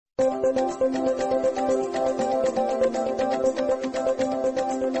Today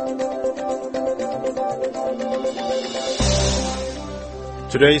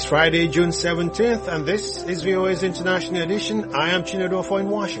is Friday, June 17th, and this is VOA's International Edition. I am Chinedofo in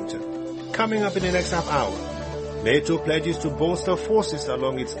Washington. Coming up in the next half hour, NATO pledges to bolster forces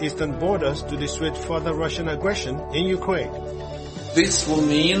along its eastern borders to dissuade further Russian aggression in Ukraine. This will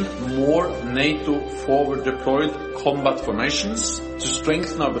mean more NATO forward-deployed combat formations to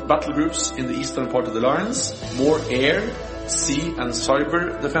strengthen our battle groups in the eastern part of the alliance, more air, sea and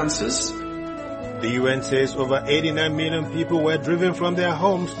cyber defenses. The UN says over 89 million people were driven from their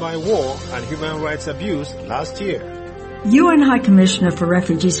homes by war and human rights abuse last year. UN High Commissioner for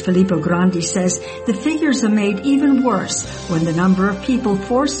Refugees Filippo Grandi says the figures are made even worse when the number of people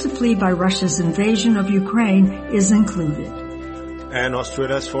forced to flee by Russia's invasion of Ukraine is included. And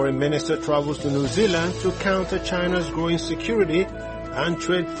Australia's foreign minister travels to New Zealand to counter China's growing security and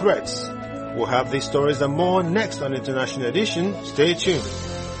trade threats. We'll have these stories and more next on International Edition. Stay tuned.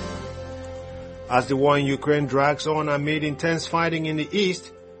 As the war in Ukraine drags on amid intense fighting in the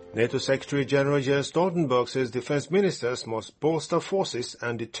east, NATO Secretary General Jens Stoltenberg says defense ministers must bolster forces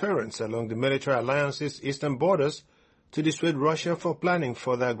and deterrence along the military alliance's eastern borders to dissuade Russia from planning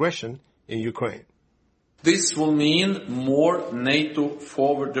further aggression in Ukraine. This will mean more NATO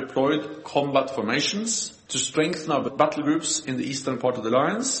forward-deployed combat formations to strengthen our battle groups in the eastern part of the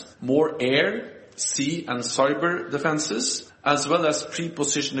alliance, more air, sea and cyber defenses, as well as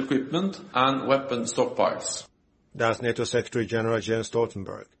pre-positioned equipment and weapon stockpiles. That's NATO Secretary General Jens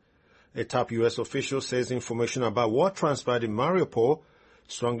Stoltenberg. A top U.S. official says information about what transpired in Mariupol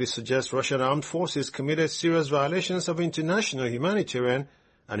strongly suggests Russian armed forces committed serious violations of international humanitarian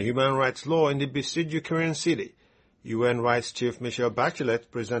and human rights law in the besieged Ukrainian city. UN Rights Chief Michelle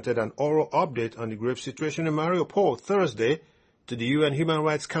Bachelet presented an oral update on the grave situation in Mariupol Thursday to the UN Human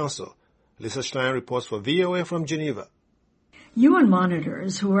Rights Council. Lisa Schlein reports for VOA from Geneva. UN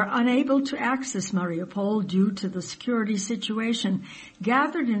monitors who were unable to access Mariupol due to the security situation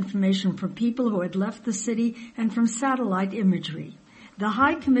gathered information from people who had left the city and from satellite imagery. The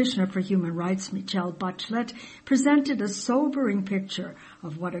High Commissioner for Human Rights, Michelle Bachelet, presented a sobering picture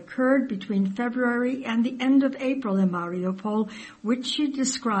of what occurred between February and the end of April in Mariupol, which she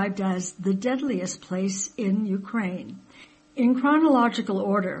described as the deadliest place in Ukraine. In chronological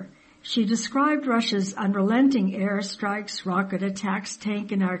order, she described Russia's unrelenting airstrikes, rocket attacks,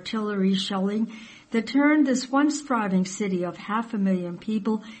 tank and artillery shelling that turned this once thriving city of 500,000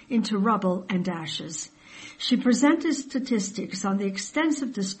 people into rubble and ashes. She presented statistics on the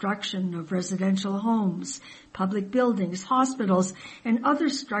extensive destruction of residential homes, public buildings, hospitals, and other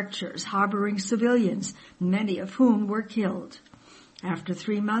structures harboring civilians, many of whom were killed. After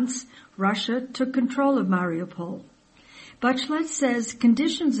 3 months, Russia took control of Mariupol. Bachelet says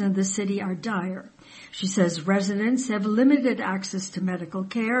conditions in the city are dire. She says residents have limited access to medical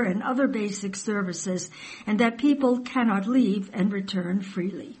care and other basic services, and that people cannot leave and return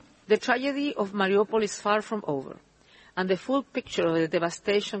freely. The tragedy of Mariupol is far from over, and the full picture of the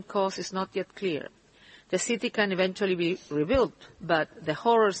devastation caused is not yet clear. The city can eventually be rebuilt, but the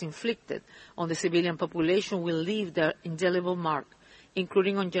horrors inflicted on the civilian population will leave their indelible mark,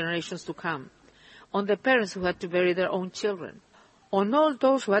 including on generations to come, on the parents who had to bury their own children, on all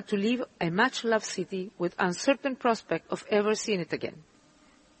those who had to leave a much-loved city with uncertain prospect of ever seeing it again.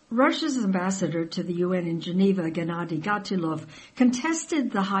 Russia's ambassador to the UN in Geneva, Gennady Gatilov, contested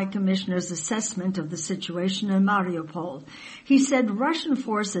the High Commissioner's assessment of the situation in Mariupol. He said Russian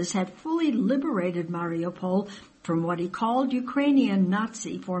forces had fully liberated Mariupol from what he called Ukrainian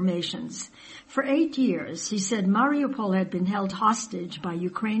Nazi formations. For 8 years, he said Mariupol had been held hostage by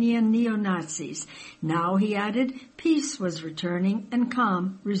Ukrainian neo-Nazis. Now, he added, peace was returning and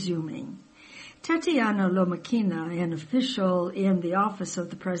calm resuming. Tatiana Lomakina, an official in the office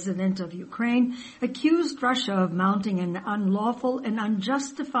of the President of Ukraine, accused Russia of mounting an unlawful and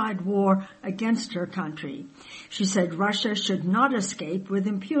unjustified war against her country. She said Russia should not escape with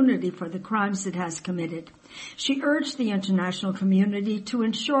impunity for the crimes it has committed. She urged the international community to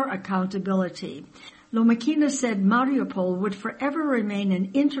ensure accountability. Lomakina said Mariupol would forever remain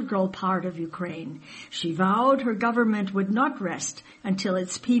an integral part of Ukraine. She vowed her government would not rest until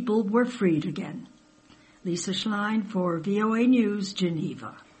its people were freed again. Lisa Schlein for VOA News,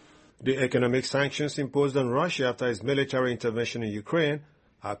 Geneva. The economic sanctions imposed on Russia after its military intervention in Ukraine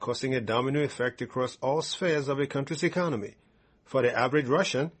are causing a domino effect across all spheres of the country's economy. For the average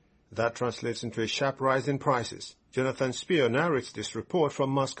Russian, that translates into a sharp rise in prices. Jonathan Spear narrates this report from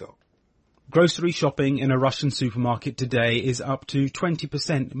Moscow. Grocery shopping in a Russian supermarket today is up to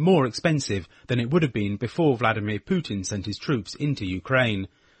 20% more expensive than it would have been before Vladimir Putin sent his troops into Ukraine.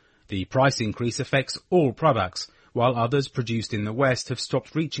 The price increase affects all products, while others produced in the West have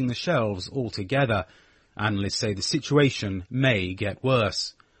stopped reaching the shelves altogether. Analysts say the situation may get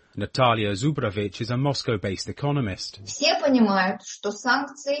worse. Natalia Zubrovich is a Moscow-based economist. Все понимают, что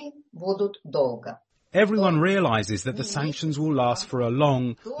санкции будут долго. Everyone realizes that the sanctions will last for a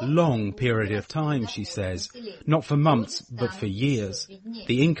long, long period of time, she says. Not for months, but for years.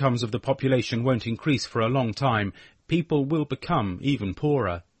 The incomes of the population won't increase for a long time. People will become even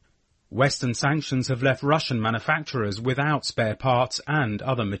poorer. Western sanctions have left Russian manufacturers without spare parts and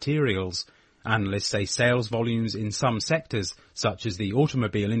other materials. Analysts say sales volumes in some sectors, such as the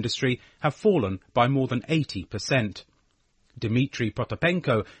automobile industry, have fallen by more than 80%. Dmitry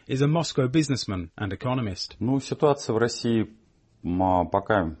Potapenko is a Moscow businessman and economist. Ситуация в России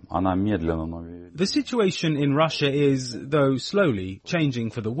пока она медленно, но... The situation in Russia is, though slowly, changing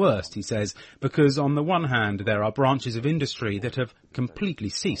for the worst, he says, because on the one hand there are branches of industry that have completely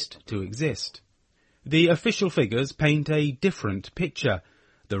ceased to exist. The official figures paint a different picture.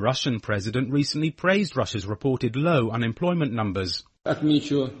 The Russian president recently praised Russia's reported low unemployment numbers. I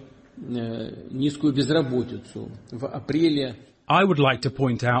would like to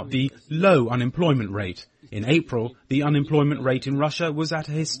point out the low unemployment rate. In April, the unemployment rate in Russia was at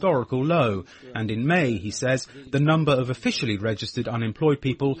a historical low, and in May, he says, the number of officially registered unemployed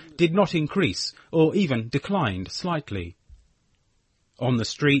people did not increase, or even declined slightly. On the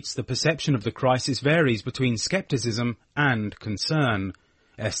streets, the perception of the crisis varies between skepticism and concern.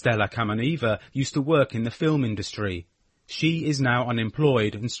 Estela Kameneva used to work in the film industry. She is now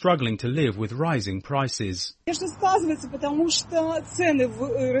unemployed and struggling to live with rising prices.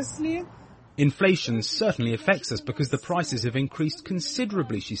 Inflation certainly affects us because the prices have increased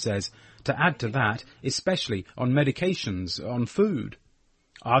considerably, she says. To add to that, especially on medications, on food.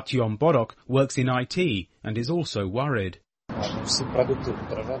 Artyom Borok works in IT and is also worried.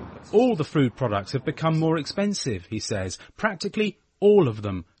 All the food products have become more expensive, he says. Practically all of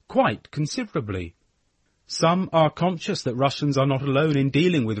them, quite considerably. Some are conscious that Russians are not alone in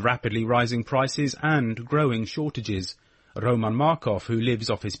dealing with rapidly rising prices and growing shortages. Roman Markov, who lives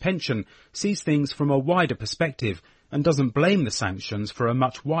off his pension, sees things from a wider perspective and doesn't blame the sanctions for a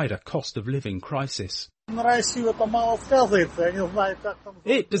much wider cost of living crisis.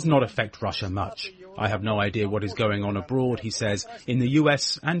 It does not affect Russia much. I have no idea what is going on abroad, he says. In the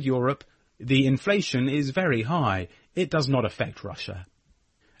US and Europe, the inflation is very high. It does not affect Russia.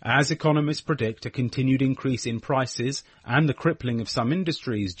 As economists predict a continued increase in prices and the crippling of some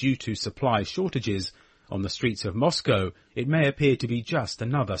industries due to supply shortages, on the streets of Moscow, it may appear to be just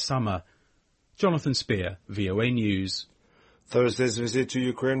another summer. Jonathan Spear, VOA News. Thursday's visit to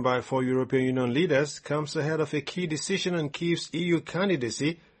Ukraine by 4 European Union leaders comes ahead of a key decision on Kyiv's EU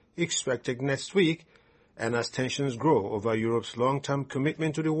candidacy expected next week, and as tensions grow over Europe's long-term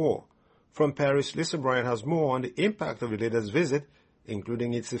commitment to the war. From Paris, Lisa Bryant has more on the impact of the leaders' visit,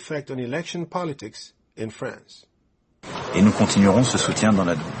 including its effect on election politics in France. Et nous continuerons ce soutien dans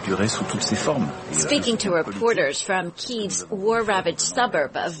la durée sous toutes ses formes. Speaking to reporters from Kyiv's war-ravaged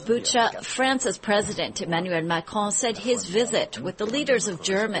suburb of Bucha, France's President Emmanuel Macron said his visit with the leaders of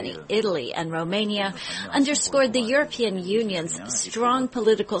Germany, Italy and Romania underscored the European Union's strong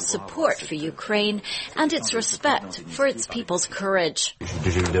political support for Ukraine and its respect for its people's courage.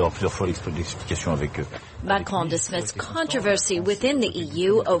 Macron dismissed controversy within the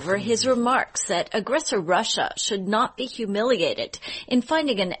EU over his remarks that aggressor Russia should not be humiliated in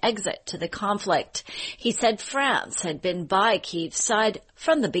finding an exit to the conflict. He said France had been by Kyiv's side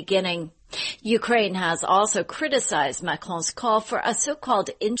from the beginning. Ukraine has also criticized Macron's call for a so-called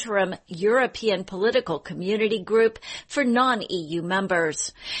interim European political community group for non-EU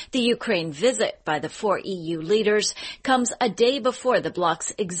members. The Ukraine visit by the 4 EU leaders comes a day before the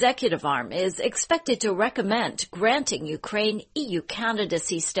bloc's executive arm is expected to recommend granting Ukraine EU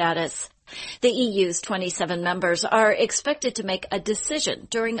candidacy status. The EU's 27 members are expected to make a decision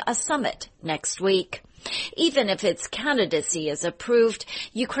during a summit next week. Even if its candidacy is approved,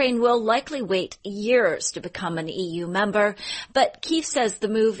 Ukraine will likely wait years to become an EU member, but Kyiv says the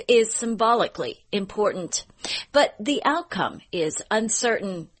move is symbolically important. But the outcome is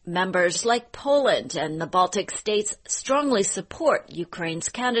uncertain. Members like Poland and the Baltic states strongly support Ukraine's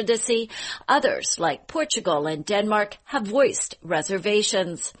candidacy. Others, like Portugal and Denmark, have voiced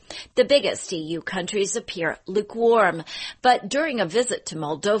reservations. The biggest EU countries appear lukewarm. But during a visit to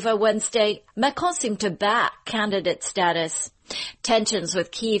Moldova Wednesday, Macron seemed to back candidate status. Tensions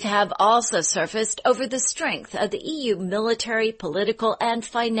with Kyiv have also surfaced over the strength of the EU military, political, and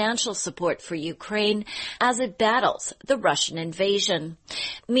financial support for Ukraine as it battles the Russian invasion.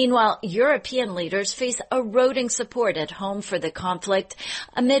 Meanwhile, European leaders face eroding support at home for the conflict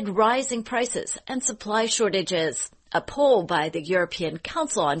amid rising prices and supply shortages. A poll by the European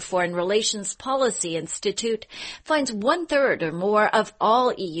Council on Foreign Relations Policy Institute finds 1/3 or more of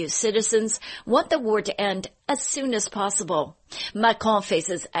all EU citizens want the war to end as soon as possible. Macron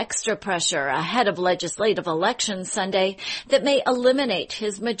faces extra pressure ahead of legislative elections Sunday that may eliminate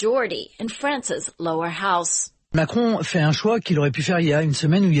his majority in France's lower house. Macron fait un choix qu'il aurait pu faire il y a une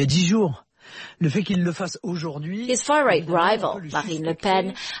semaine ou il y a 10 jours. His far-right rival, Marine Le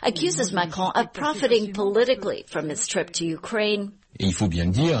Pen, accuses Macron of profiting politically from his trip to Ukraine. Et il faut bien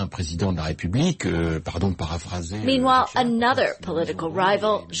le dire, un président de la République, pardon de paraphraser... Meanwhile, another political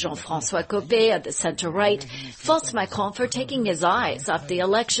rival, Jean-François Copé of the center-right, faults Macron for taking his eyes off the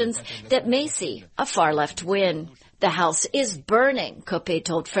elections that may see a far-left win. The house is burning, Copé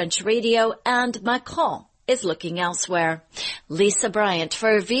told French radio, and Macron is looking elsewhere. Lisa Bryant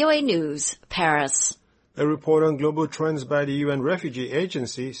for VOA News, Paris. A report on global trends by the UN Refugee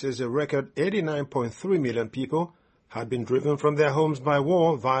Agency says a record 89.3 million people had been driven from their homes by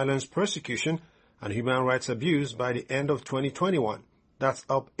war, violence, persecution, and human rights abuse by the end of 2021. That's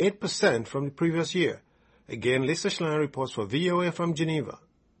up 8% from the previous year. Again, Lisa Schlein reports for VOA from Geneva.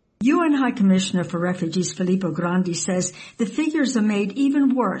 UN High Commissioner for Refugees Filippo Grandi says the figures are made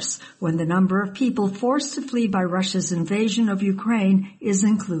even worse when the number of people forced to flee by Russia's invasion of Ukraine is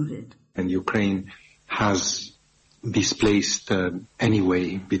included. And Ukraine has displaced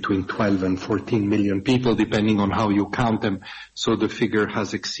anyway between 12 and 14 million people, depending on how you count them. So the figure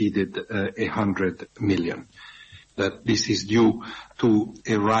has exceeded 100 million. That this is due to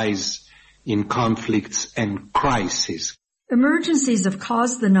a rise in conflicts and crises. Emergencies have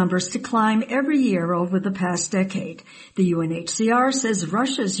caused the numbers to climb every year over the past decade. The UNHCR says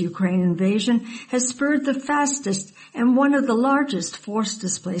Russia's Ukraine invasion has spurred the fastest and one of the largest forced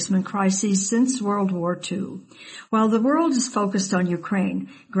displacement crises since World War II. While the world is focused on Ukraine,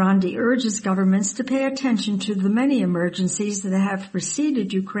 Grandi urges governments to pay attention to the many emergencies that have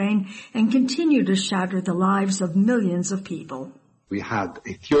preceded Ukraine and continue to shatter the lives of millions of people. We had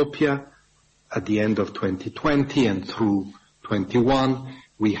Ethiopia at the end of 2020 and through 21,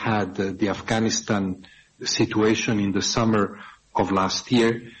 we had the Afghanistan situation in the summer of last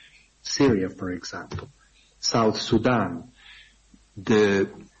year, Syria, for example, South Sudan, the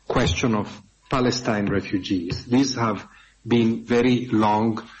question of Palestine refugees. These have been very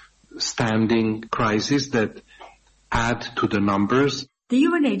long-standing crises that add to the numbers. The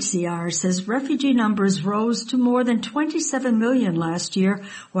UNHCR says refugee numbers rose to more than 27 million last year,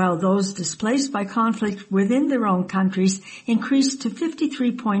 while those displaced by conflict within their own countries increased to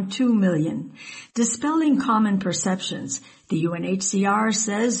 53.2 million. Dispelling common perceptions, the UNHCR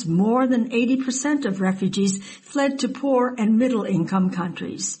says more than 80% of refugees fled to poor and middle-income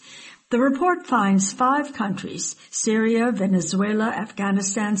countries. The report finds 5 countries, Syria, Venezuela,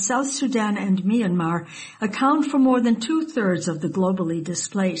 Afghanistan, South Sudan, and Myanmar, account for more than 2/3 of the globally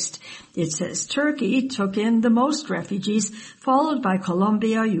displaced. It says Turkey took in the most refugees, followed by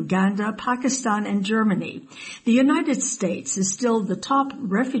Colombia, Uganda, Pakistan, and Germany. The United States is still the top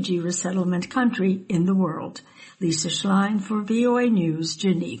refugee resettlement country in the world. Lisa Schlein for VOA News,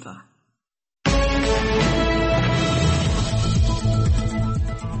 Geneva.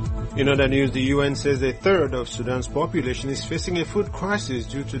 In other news, the UN says 1/3 of Sudan's population is facing a food crisis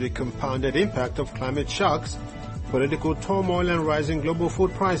due to the compounded impact of climate shocks, political turmoil, and rising global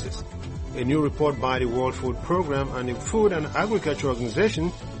food prices. A new report by the World Food Programme and the Food and Agriculture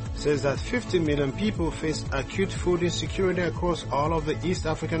Organization says that 50 million people face acute food insecurity across all of the East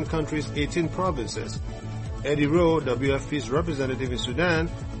African countries' 18 provinces. Eddie Rowe, WFP's representative in Sudan,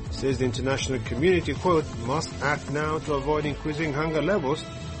 says the international community, quote, must act now to avoid increasing hunger levels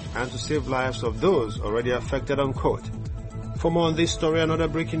and to save lives of those already affected, unquote. For more on this story and other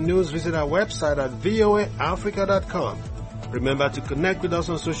breaking news, visit our website at voaafrica.com. Remember to connect with us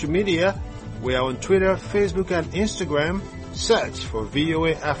on social media. We are on Twitter, Facebook, and Instagram. Search for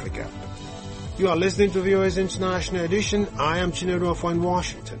VOA Africa. You are listening to VOA's International Edition. I am Chinedu Afo in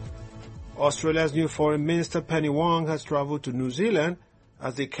Washington. Australia's new Foreign Minister Penny Wong has traveled to New Zealand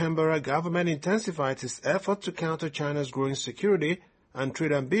as the Canberra government intensifies its effort to counter China's growing security and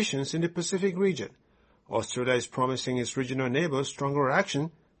trade ambitions in the Pacific region. Australia is promising its regional neighbors stronger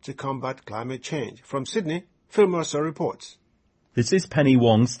action to combat climate change. From Sydney, Phil Mercer reports. This is Penny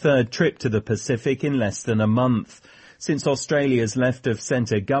Wong's 3rd trip to the Pacific in less than a month, since Australia's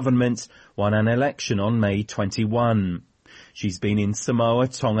left-of-centre government won an election on May 21. She's been in Samoa,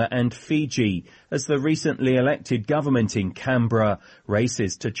 Tonga and Fiji as the recently elected government in Canberra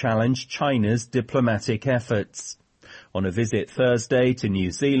races to challenge China's diplomatic efforts. On a visit Thursday to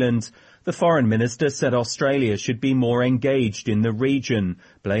New Zealand, the foreign minister said Australia should be more engaged in the region,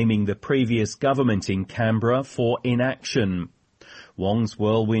 blaming the previous government in Canberra for inaction. Wong's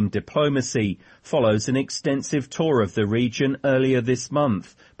whirlwind diplomacy follows an extensive tour of the region earlier this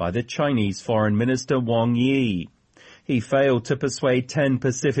month by the Chinese Foreign Minister Wang Yi. He failed to persuade 10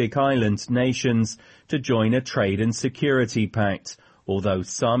 Pacific Island nations to join a trade and security pact, although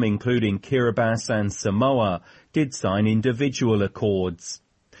some, including Kiribati and Samoa, did sign individual accords.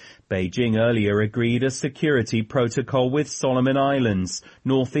 Beijing earlier agreed a security protocol with Solomon Islands,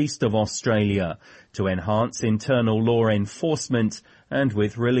 northeast of Australia, to enhance internal law enforcement and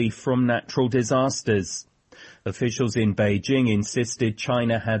with relief from natural disasters. Officials in Beijing insisted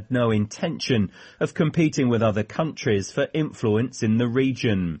China had no intention of competing with other countries for influence in the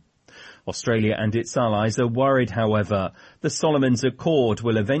region. Australia and its allies are worried, however, the Solomons Accord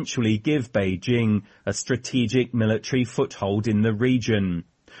will eventually give Beijing a strategic military foothold in the region.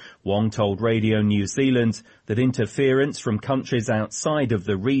 Wong told Radio New Zealand that interference from countries outside of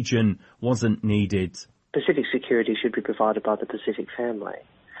the region wasn't needed. Pacific security should be provided by the Pacific family.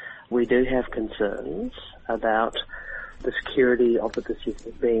 We do have concerns about the security of the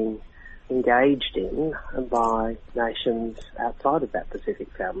Pacific being engaged in by nations outside of that Pacific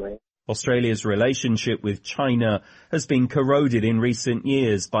family. Australia's relationship with China has been corroded in recent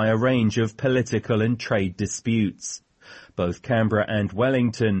years by a range of political and trade disputes. Both Canberra and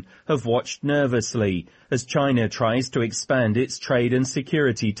Wellington have watched nervously as China tries to expand its trade and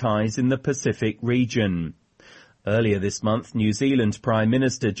security ties in the Pacific region. Earlier this month, New Zealand Prime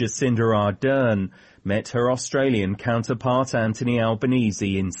Minister Jacinda Ardern met her Australian counterpart Anthony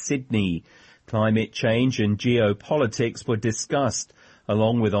Albanese in Sydney. Climate change and geopolitics were discussed,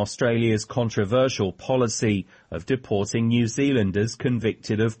 along with Australia's controversial policy of deporting New Zealanders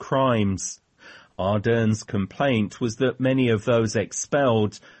convicted of crimes. Ardern's complaint was that many of those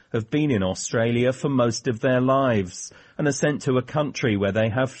expelled have been in Australia for most of their lives and are sent to a country where they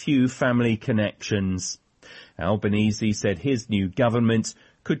have few family connections. Albanese said his new government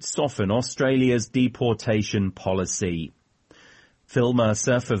could soften Australia's deportation policy. Phil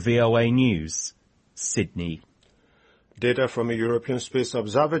Mercer for VOA News, Sydney. Data from a European Space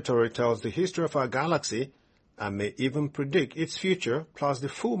Observatory tells the history of our galaxy and may even predict its future, plus the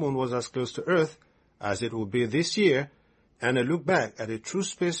full moon was as close to Earth as it will be this year, and a look back at a true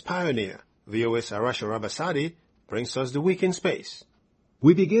space pioneer. VOA's Arasha Rabasadi brings us the week in space.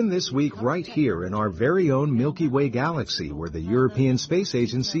 We begin this week right here in our very own Milky Way galaxy, where the European Space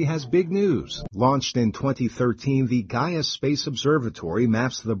Agency has big news. Launched in 2013, the Gaia Space Observatory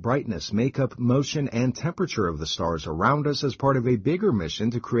maps the brightness, makeup, motion, and temperature of the stars around us as part of a bigger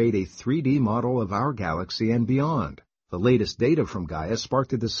mission to create a 3D model of our galaxy and beyond. The latest data from Gaia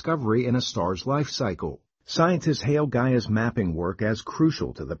sparked a discovery in a star's life cycle. Scientists hail Gaia's mapping work as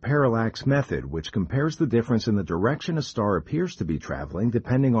crucial to the parallax method, which compares the difference in the direction a star appears to be traveling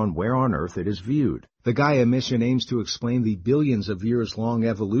depending on where on Earth it is viewed. The Gaia mission aims to explain the billions of years-long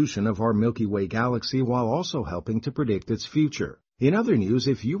evolution of our Milky Way galaxy while also helping to predict its future. In other news,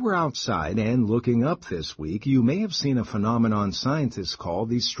 if you were outside and looking up this week, you may have seen a phenomenon scientists call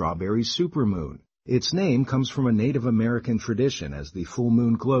the strawberry supermoon. Its name comes from a Native American tradition as the full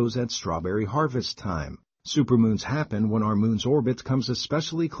moon glows at strawberry harvest time. Supermoons happen when our moon's orbit comes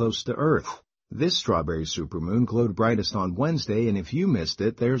especially close to Earth. This strawberry supermoon glowed brightest on Wednesday, and if you missed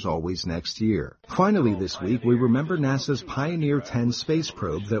it, there's always next year. Finally this week, we remember NASA's Pioneer 10 space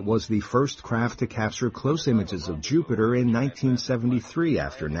probe that was the first craft to capture close images of Jupiter in 1973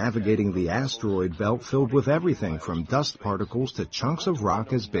 after navigating the asteroid belt filled with everything from dust particles to chunks of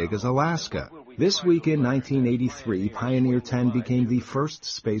rock as big as Alaska. This week in 1983, Pioneer 10 became the first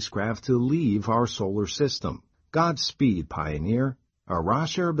spacecraft to leave our solar system. Godspeed, Pioneer.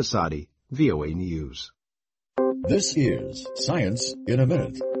 Arasha Basadi, VOA News. This is Science in a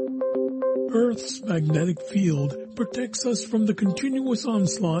Minute. Earth's magnetic field protects us from the continuous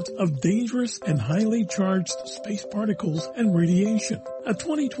onslaught of dangerous and highly charged space particles and radiation. A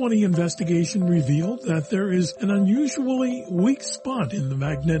 2020 investigation revealed that there is an unusually weak spot in the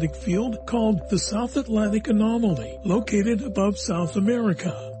magnetic field called the South Atlantic Anomaly, located above South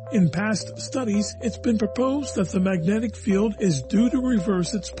America. In past studies, it's been proposed that the magnetic field is due to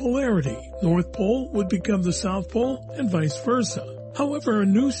reverse its polarity. North Pole would become the South Pole and vice versa. However, a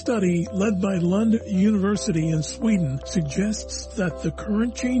new study led by Lund University in Sweden suggests that the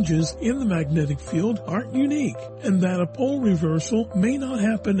current changes in the magnetic field aren't unique and that a pole reversal may not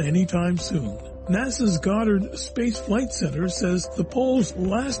happen anytime soon. NASA's Goddard Space Flight Center says the poles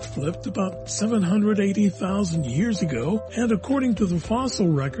last flipped about 780,000 years ago, and according to the fossil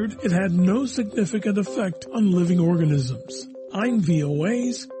record, it had no significant effect on living organisms. I'm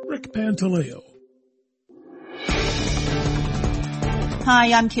VOA's Rick Pantaleo.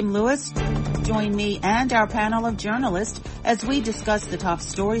 Hi, I'm Kim Lewis. Join me and our panel of journalists as we discuss the top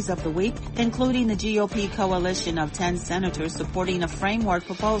stories of the week, including the GOP coalition of 10 senators supporting a framework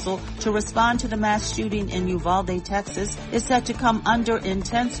proposal to respond to the mass shooting in Uvalde, Texas, is set to come under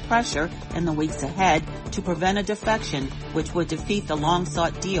intense pressure in the weeks ahead to prevent a defection, which would defeat the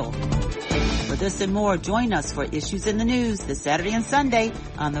long-sought deal. For this and more, join us for Issues in the News this Saturday and Sunday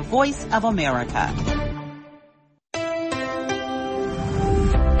on The Voice of America.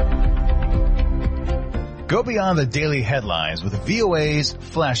 Go beyond the daily headlines with VOA's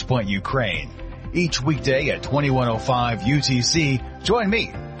Flashpoint Ukraine. Each weekday at 21:05 UTC, join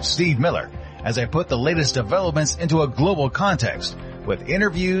me, Steve Miller, as I put the latest developments into a global context with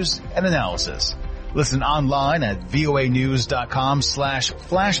interviews and analysis. Listen online at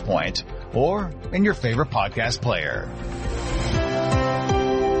voanews.com/flashpoint or in your favorite podcast player.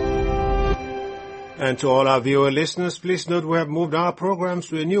 And to all our VOA listeners, please note we have moved our programs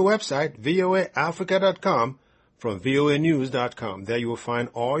to a new website, voaafrica.com, from voanews.com. There you will find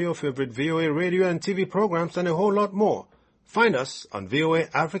all your favorite VOA radio and TV programs and a whole lot more. Find us on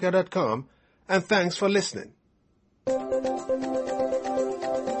voaafrica.com, and thanks for listening.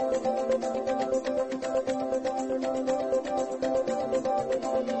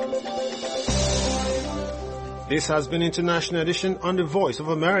 This has been International Edition on The Voice of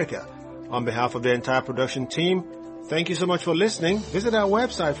America. On behalf of the entire production team, thank you so much for listening. Visit our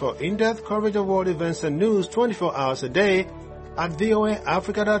website for in-depth coverage of world events and news 24 hours a day at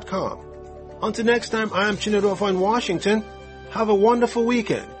voaafrica.com. Until next time, I am Chinedu Ofo in Washington. Have a wonderful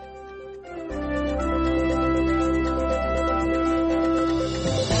weekend.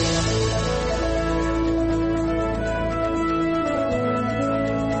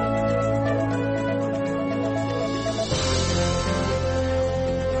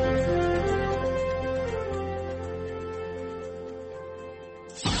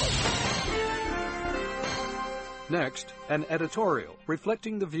 Next, an editorial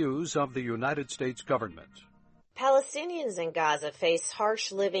reflecting the views of the United States government. Palestinians in Gaza face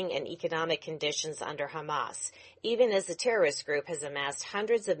harsh living and economic conditions under Hamas, even as the terrorist group has amassed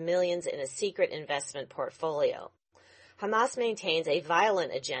hundreds of millions in a secret investment portfolio. Hamas maintains a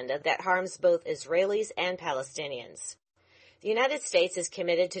violent agenda that harms both Israelis and Palestinians. The United States is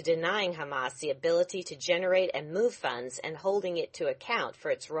committed to denying Hamas the ability to generate and move funds and holding it to account for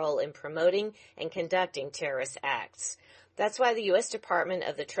its role in promoting and conducting terrorist acts. That's why the U.S. Department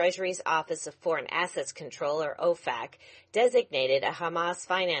of the Treasury's Office of Foreign Assets Control, or OFAC, designated a Hamas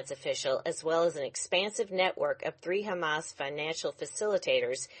finance official as well as an expansive network of 3 Hamas financial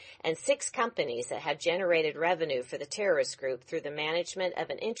facilitators and 6 companies that have generated revenue for the terrorist group through the management of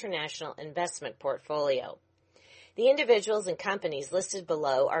an international investment portfolio. The individuals and companies listed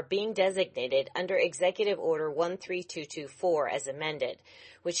below are being designated under Executive Order 13224 as amended,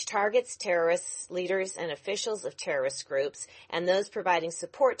 which targets terrorists, leaders, and officials of terrorist groups and those providing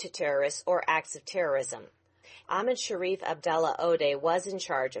support to terrorists or acts of terrorism. Ahmed Sharif Abdallah Odeh was in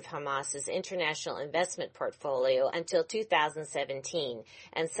charge of Hamas's international investment portfolio until 2017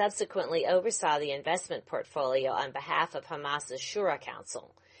 and subsequently oversaw the investment portfolio on behalf of Hamas's Shura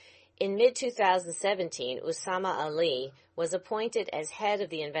Council. In mid-2017, Usama Ali was appointed as head of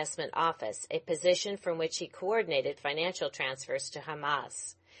the investment office, a position from which he coordinated financial transfers to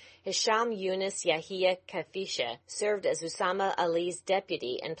Hamas. Hisham Yunus Yahya Kafisha served as Usama Ali's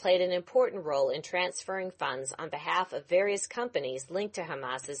deputy and played an important role in transferring funds on behalf of various companies linked to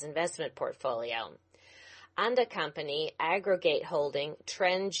Hamas's investment portfolio. Anda Company, Aggregate Holding,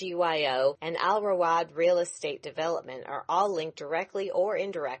 Trend GYO, and Al Rawad Real Estate Development are all linked directly or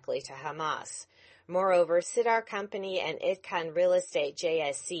indirectly to Hamas. Moreover, Sidar Company and Itkan Real Estate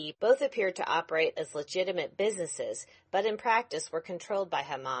JSC both appeared to operate as legitimate businesses, but in practice were controlled by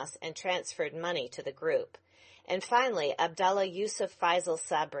Hamas and transferred money to the group. And finally, Abdallah Yusuf Faisal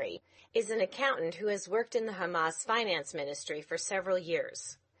Sabri is an accountant who has worked in the Hamas finance ministry for several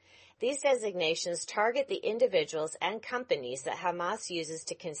years. These designations target the individuals and companies that Hamas uses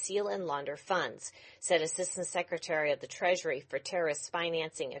to conceal and launder funds, said Assistant Secretary of the Treasury for Terrorist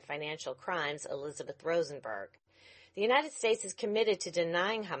Financing and Financial Crimes, Elizabeth Rosenberg. The United States is committed to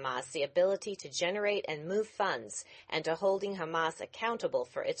denying Hamas the ability to generate and move funds and to holding Hamas accountable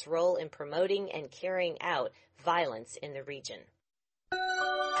for its role in promoting and carrying out violence in the region.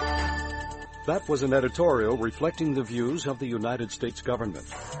 That was an editorial reflecting the views of the United States government.